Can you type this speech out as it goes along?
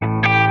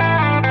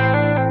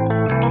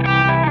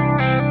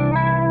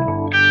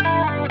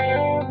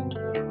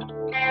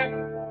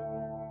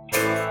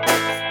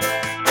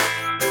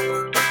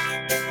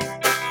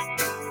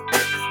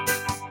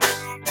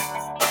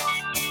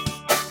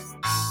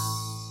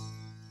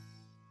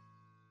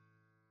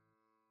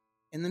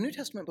In the New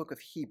Testament book of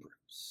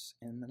Hebrews,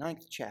 in the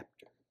 9th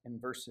chapter, in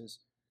verses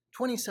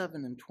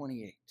 27 and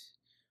 28,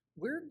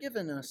 we're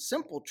given a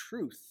simple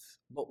truth,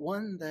 but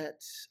one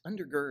that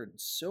undergirds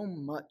so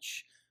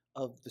much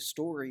of the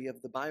story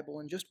of the Bible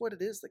and just what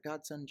it is that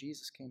God's Son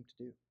Jesus came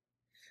to do.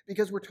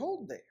 Because we're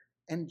told there,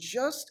 and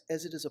just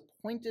as it is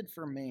appointed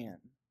for man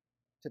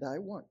to die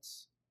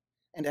once,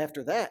 and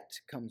after that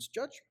comes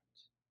judgment,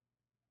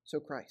 so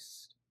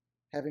Christ,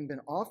 having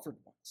been offered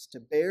once to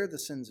bear the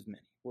sins of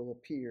many, will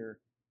appear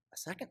a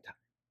second time,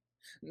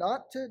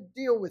 not to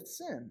deal with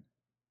sin,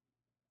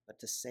 but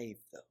to save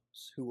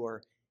those who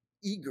are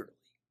eagerly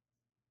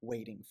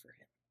waiting for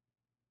him.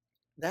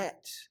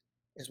 That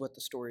is what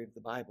the story of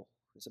the Bible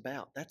is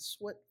about. That's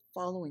what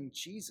following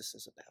Jesus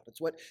is about. It's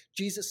what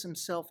Jesus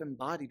himself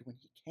embodied when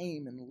he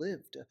came and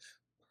lived a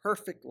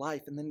perfect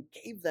life and then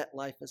gave that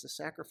life as a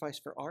sacrifice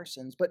for our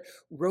sins, but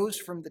rose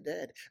from the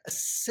dead,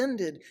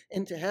 ascended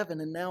into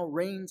heaven, and now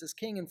reigns as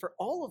king. And for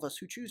all of us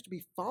who choose to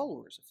be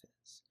followers of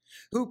his,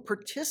 who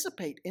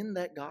participate in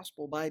that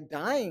gospel by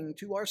dying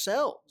to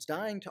ourselves,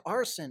 dying to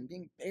our sin,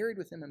 being buried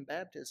with him in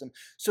baptism,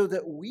 so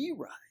that we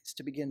rise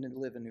to begin to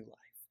live a new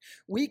life,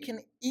 we can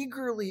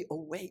eagerly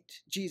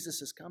await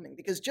Jesus' coming.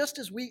 Because just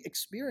as we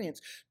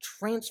experience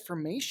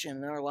transformation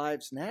in our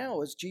lives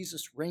now as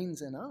Jesus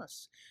reigns in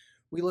us,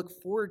 we look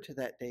forward to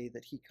that day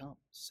that he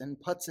comes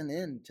and puts an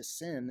end to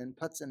sin and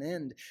puts an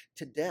end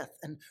to death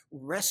and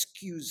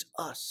rescues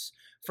us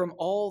from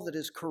all that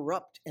is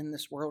corrupt in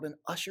this world and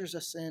ushers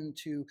us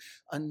into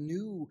a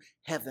new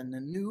heaven, a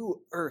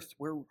new earth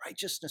where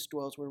righteousness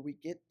dwells, where we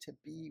get to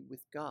be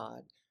with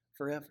God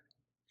forever.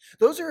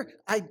 Those are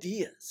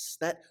ideas,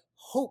 that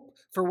hope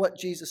for what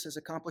Jesus has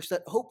accomplished,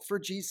 that hope for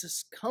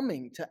Jesus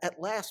coming to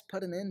at last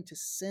put an end to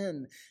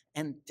sin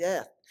and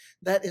death,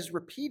 that is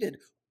repeated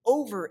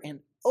over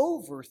and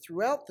over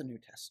throughout the New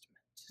Testament.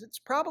 It's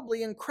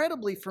probably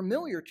incredibly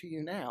familiar to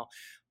you now.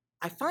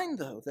 I find,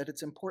 though, that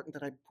it's important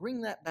that I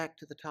bring that back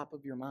to the top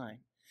of your mind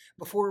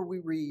before we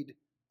read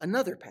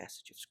another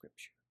passage of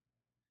Scripture.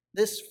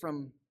 This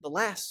from the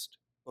last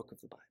book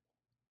of the Bible,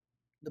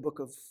 the book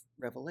of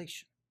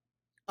Revelation.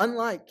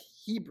 Unlike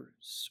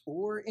Hebrews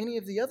or any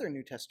of the other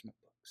New Testament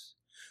books,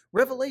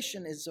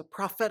 Revelation is a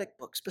prophetic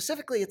book.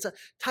 Specifically, it's a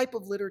type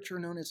of literature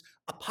known as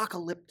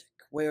apocalyptic,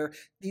 where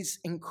these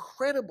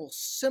incredible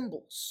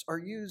symbols are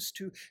used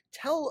to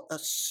tell a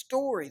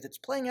story that's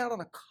playing out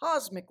on a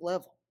cosmic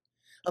level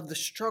of the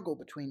struggle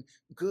between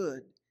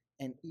good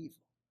and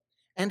evil.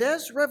 And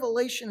as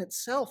Revelation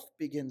itself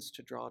begins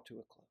to draw to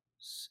a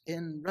close,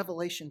 in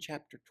Revelation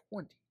chapter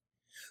 20,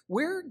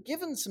 we're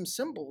given some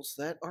symbols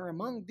that are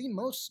among the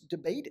most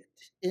debated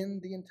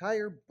in the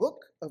entire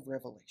book of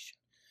Revelation.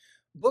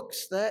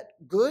 Books that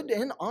good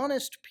and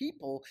honest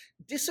people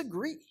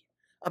disagree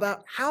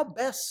about how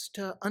best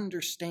to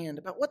understand,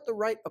 about what the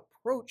right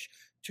approach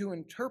to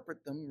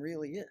interpret them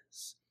really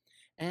is.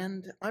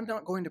 And I'm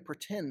not going to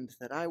pretend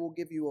that I will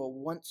give you a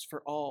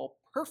once-for-all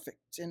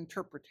perfect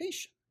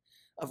interpretation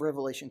of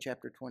Revelation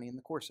chapter 20 in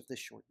the course of this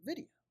short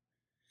video.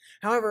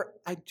 However,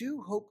 I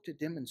do hope to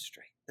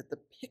demonstrate that the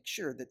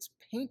picture that's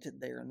painted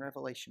there in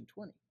Revelation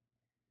 20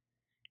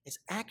 is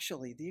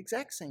actually the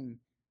exact same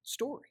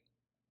story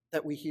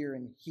that we hear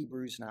in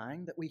Hebrews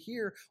 9, that we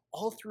hear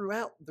all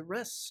throughout the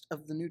rest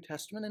of the New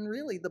Testament and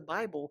really the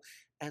Bible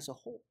as a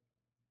whole.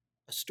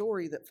 A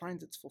story that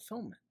finds its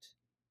fulfillment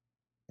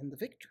in the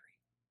victory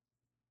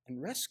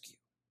and rescue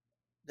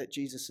that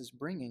Jesus is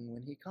bringing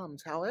when he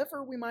comes,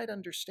 however we might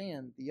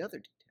understand the other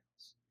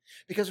details.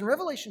 Because in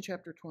Revelation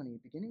chapter 20,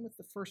 beginning with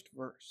the first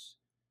verse,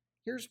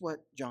 here's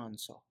what John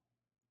saw.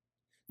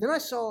 Then I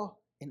saw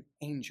an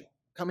angel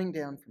coming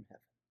down from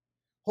heaven,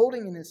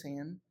 holding in his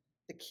hand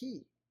the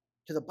key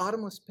to the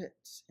bottomless pit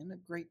in a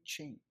great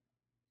chain.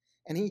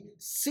 And he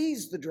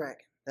seized the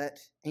dragon, that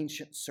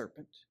ancient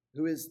serpent,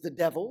 who is the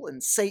devil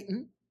and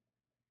Satan,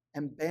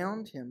 and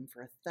bound him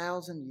for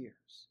 1,000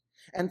 years,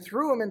 and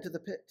threw him into the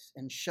pit,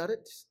 and shut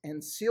it,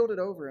 and sealed it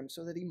over him,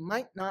 so that he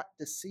might not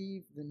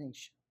deceive the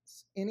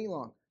nations any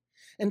longer,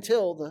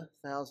 until the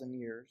 1,000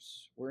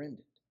 years were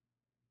ended.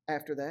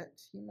 After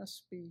that, he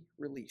must be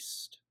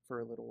released for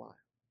a little while.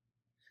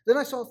 Then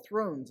I saw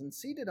thrones, and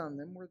seated on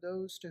them were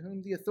those to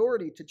whom the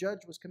authority to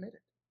judge was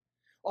committed.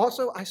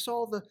 Also, I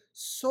saw the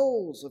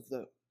souls of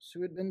those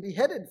who had been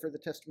beheaded for the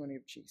testimony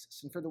of Jesus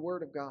and for the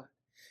word of God,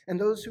 and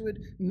those who had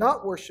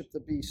not worshipped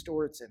the beast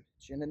or its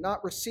image, and had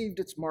not received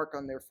its mark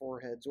on their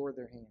foreheads or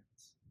their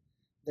hands.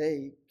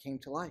 They came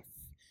to life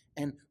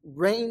and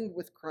reigned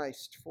with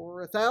Christ for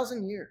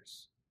 1,000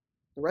 years.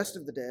 The rest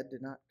of the dead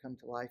did not come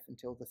to life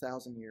until the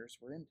 1,000 years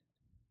were ended.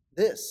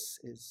 This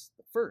is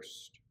the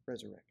first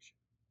resurrection.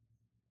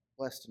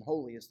 Blessed and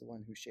holy is the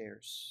one who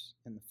shares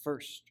in the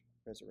first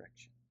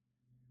resurrection.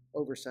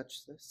 Over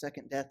such the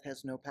second death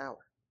has no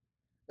power,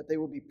 but they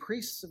will be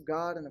priests of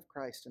God and of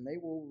Christ, and they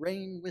will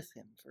reign with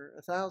him for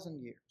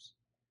 1,000 years.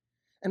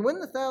 And when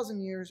the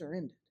 1,000 years are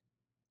ended,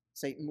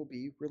 Satan will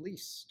be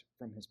released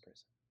from his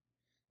prison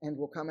and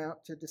will come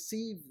out to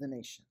deceive the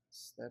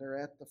nations that are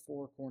at the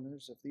four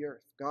corners of the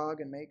earth, Gog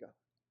and Magog,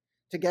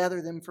 to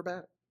gather them for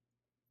battle.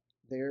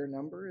 Their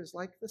number is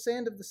like the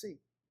sand of the sea.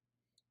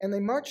 And they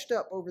marched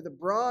up over the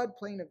broad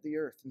plain of the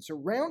earth and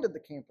surrounded the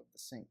camp of the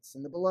saints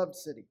in the beloved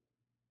city.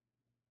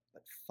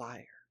 But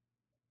fire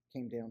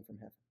came down from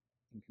heaven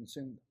and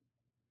consumed them.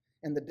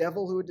 And the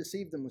devil who had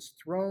deceived them was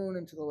thrown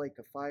into the lake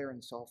of fire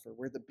and sulfur,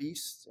 where the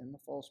beast and the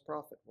false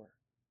prophet were.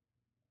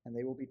 And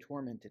they will be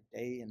tormented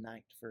day and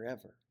night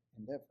forever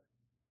and ever.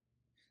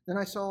 Then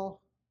I saw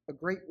a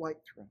great white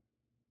throne,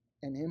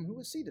 and him who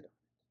was seated on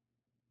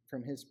it.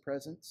 From his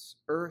presence,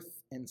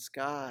 earth and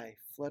sky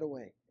fled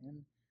away,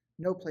 and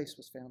no place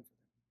was found for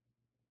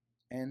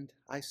them. And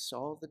I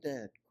saw the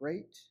dead,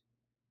 great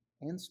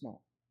and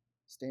small,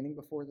 standing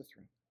before the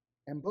throne,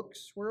 and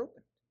books were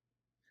opened.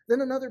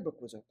 Then another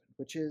book was opened,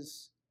 which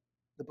is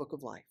the book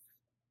of life.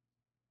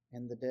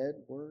 And the dead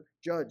were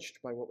judged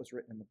by what was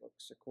written in the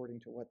books,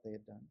 according to what they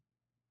had done.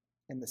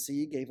 And the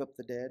sea gave up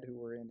the dead who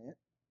were in it.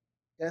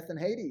 Death and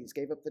Hades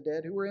gave up the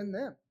dead who were in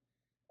them.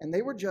 And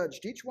they were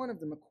judged, each one of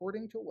them,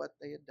 according to what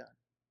they had done.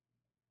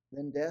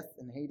 Then death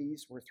and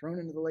Hades were thrown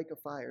into the lake of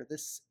fire.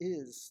 This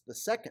is the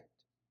second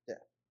death,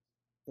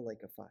 the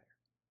lake of fire.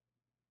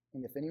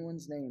 And if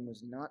anyone's name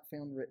was not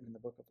found written in the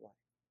book of life,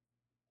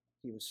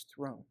 he was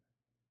thrown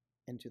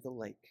into the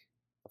lake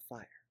of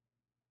fire.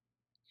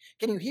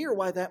 Can you hear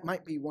why that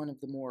might be one of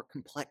the more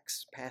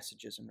complex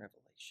passages in Revelation?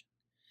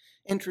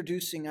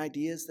 Introducing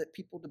ideas that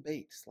people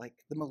debate, like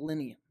the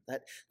millennium,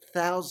 that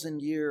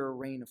 1,000-year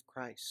reign of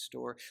Christ,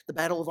 or the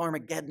Battle of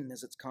Armageddon,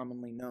 as it's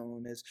commonly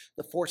known, as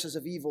the forces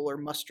of evil are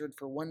mustered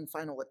for one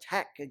final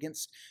attack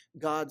against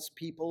God's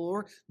people,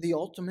 or the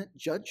ultimate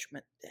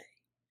judgment day,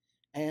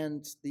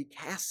 and the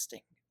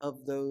casting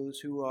of those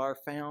who are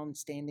found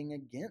standing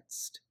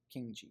against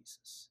King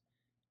Jesus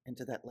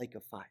into that lake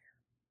of fire,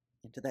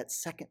 into that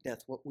second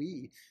death, what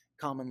we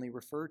commonly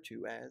refer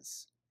to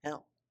as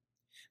hell.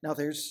 Now,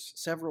 there's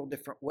several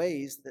different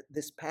ways that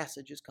this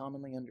passage is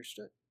commonly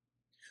understood.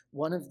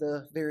 One of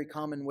the very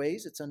common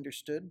ways it's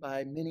understood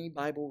by many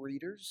Bible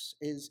readers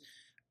is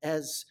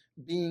as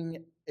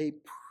being a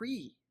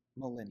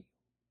pre-millennial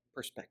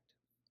perspective.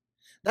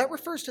 That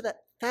refers to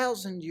that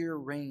 1,000-year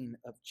reign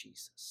of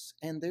Jesus.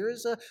 And there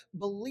is a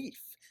belief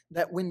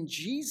that when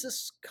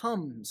Jesus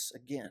comes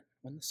again,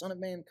 when the Son of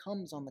Man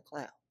comes on the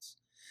clouds,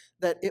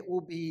 that it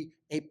will be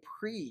a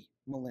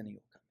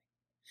pre-millennial coming.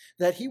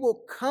 That he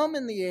will come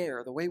in the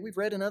air, the way we've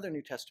read in other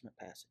New Testament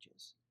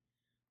passages.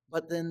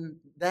 But then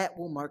that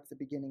will mark the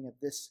beginning of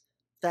this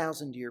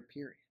 1,000-year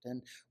period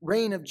and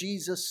reign of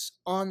Jesus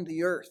on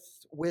the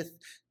earth with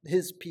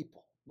his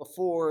people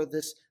before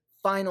this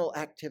final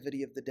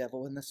activity of the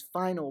devil and this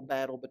final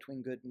battle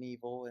between good and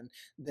evil. And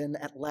then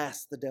at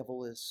last the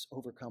devil is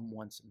overcome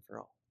once and for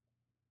all.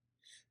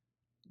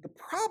 The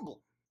problem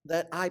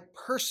that I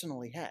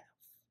personally have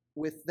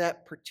with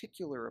that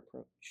particular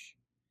approach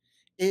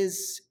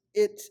is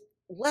it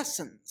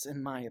lessens,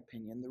 in my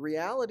opinion, the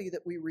reality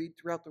that we read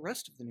throughout the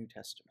rest of the New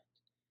Testament,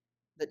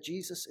 that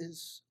Jesus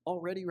is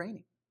already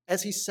reigning.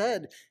 As he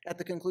said at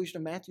the conclusion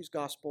of Matthew's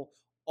gospel,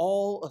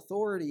 all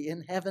authority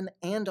in heaven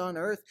and on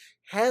earth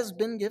has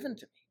been given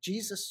to me.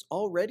 Jesus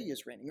already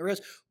is reigning. Or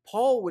as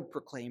Paul would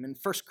proclaim in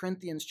 1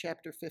 Corinthians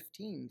chapter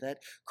 15, that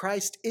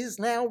Christ is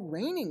now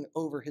reigning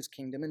over his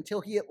kingdom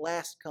until he at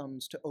last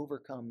comes to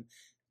overcome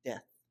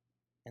death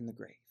and the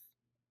grave.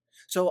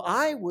 So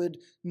I would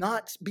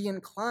not be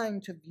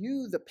inclined to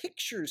view the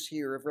pictures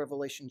here of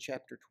Revelation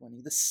chapter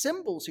 20, the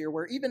symbols here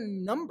where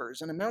even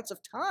numbers and amounts of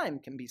time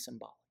can be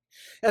symbolic,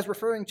 as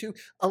referring to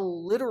a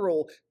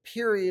literal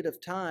period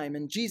of time,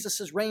 and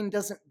Jesus' reign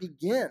doesn't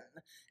begin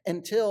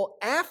until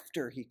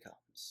after he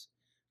comes.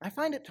 I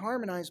find it to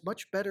harmonize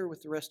much better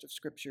with the rest of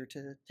Scripture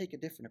to take a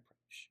different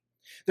approach.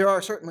 There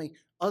are certainly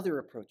other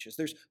approaches.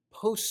 There's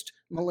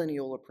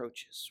post-millennial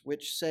approaches,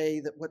 which say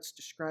that what's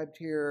described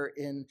here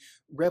in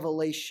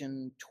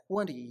Revelation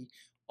 20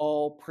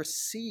 all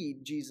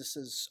precede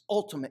Jesus'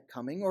 ultimate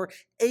coming, or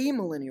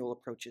amillennial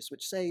approaches,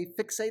 which say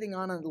fixating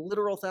on a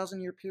literal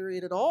 1,000-year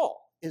period at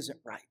all isn't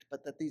right,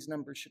 but that these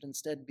numbers should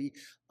instead be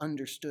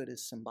understood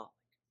as symbolic.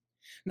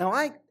 Now,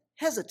 I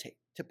hesitate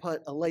to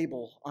put a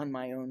label on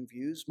my own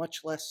views,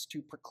 much less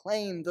to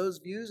proclaim those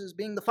views as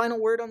being the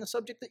final word on the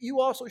subject that you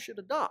also should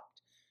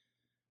adopt.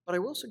 But I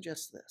will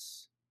suggest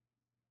this.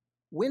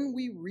 When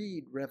we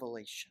read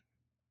Revelation,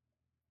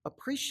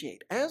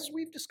 appreciate, as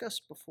we've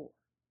discussed before,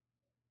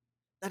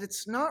 that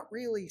it's not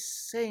really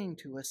saying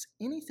to us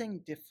anything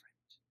different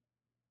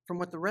from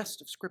what the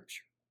rest of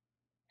Scripture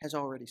has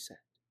already said.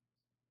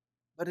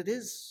 But it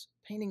is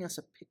painting us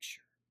a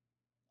picture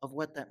of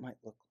what that might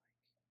look like.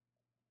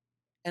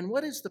 And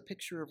what is the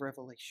picture of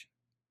Revelation?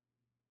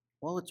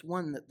 Well, it's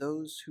one that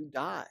those who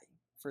die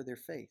for their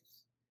faith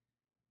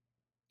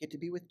get to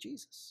be with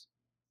Jesus.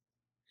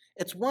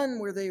 It's one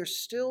where they are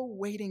still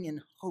waiting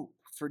in hope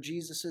for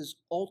Jesus'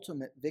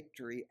 ultimate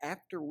victory,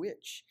 after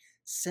which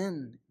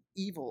sin,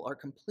 evil are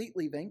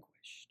completely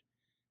vanquished,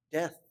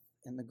 death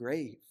and the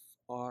grave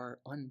are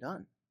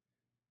undone.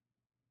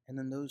 And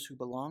then those who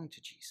belong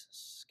to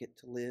Jesus get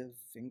to live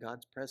in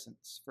God's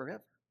presence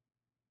forever.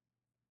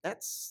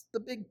 That's the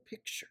big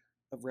picture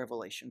of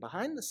Revelation,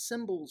 behind the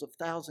symbols of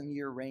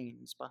thousand-year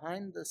reigns,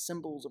 behind the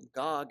symbols of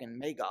Gog and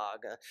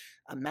Magog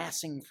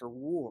amassing for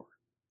war,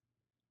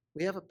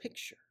 we have a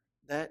picture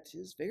that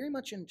is very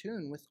much in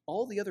tune with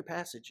all the other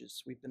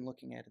passages we've been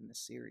looking at in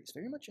this series,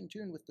 very much in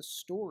tune with the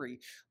story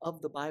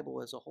of the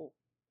Bible as a whole.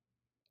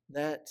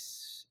 That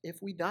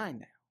if we die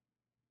now,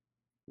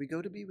 we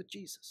go to be with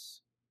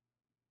Jesus.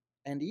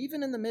 And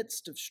even in the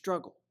midst of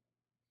struggle,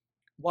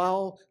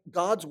 while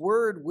God's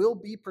word will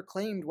be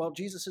proclaimed, while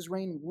Jesus'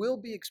 reign will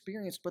be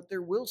experienced, but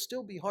there will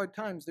still be hard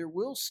times, there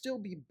will still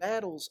be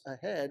battles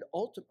ahead,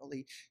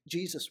 ultimately,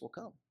 Jesus will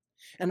come.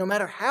 And no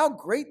matter how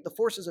great the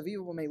forces of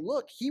evil may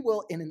look, he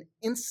will in an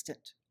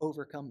instant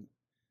overcome them.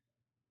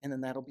 And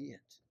then that'll be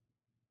it.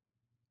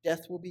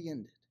 Death will be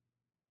ended.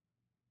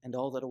 And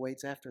all that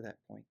awaits after that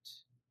point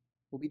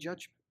will be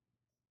judgment,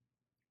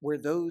 where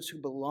those who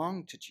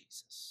belong to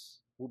Jesus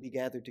will be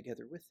gathered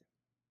together with him.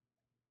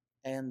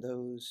 And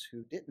those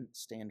who didn't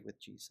stand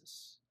with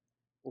Jesus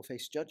will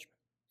face judgment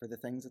for the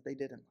things that they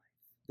did in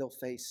life. They'll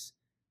face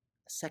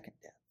a second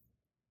death,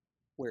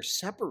 where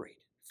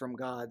separated from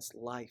God's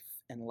life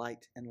and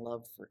light and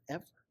love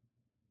forever,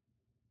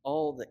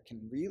 all that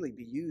can really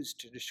be used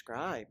to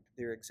describe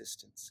their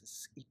existence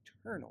is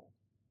eternal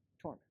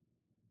torment.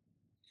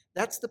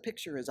 That's the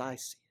picture as I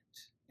see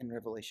it in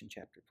Revelation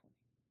chapter 20.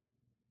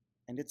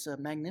 And it's a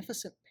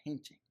magnificent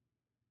painting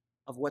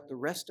of what the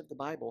rest of the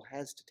Bible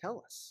has to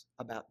tell us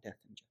about death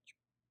and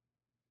judgment.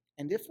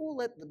 And if we'll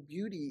let the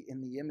beauty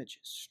in the images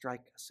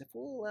strike us, if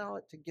we'll allow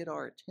it to get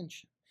our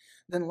attention,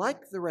 then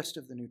like the rest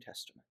of the New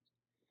Testament,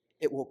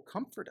 it will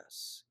comfort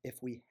us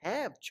if we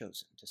have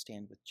chosen to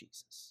stand with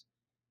Jesus,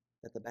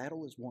 that the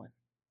battle is won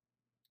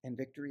and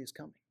victory is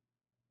coming.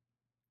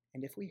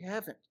 And if we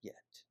haven't yet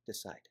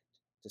decided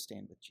to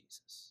stand with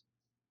Jesus,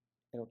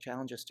 it'll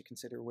challenge us to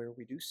consider where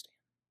we do stand.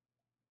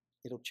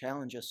 It'll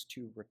challenge us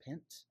to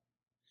repent,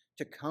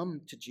 to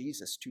come to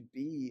Jesus, to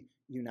be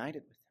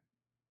united with him,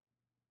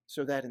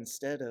 so that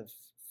instead of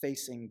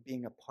facing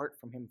being apart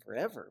from him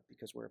forever,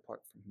 because we're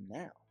apart from him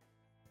now,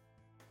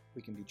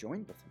 we can be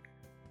joined with him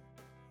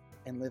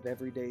and live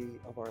every day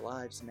of our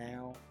lives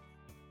now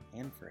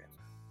and forever.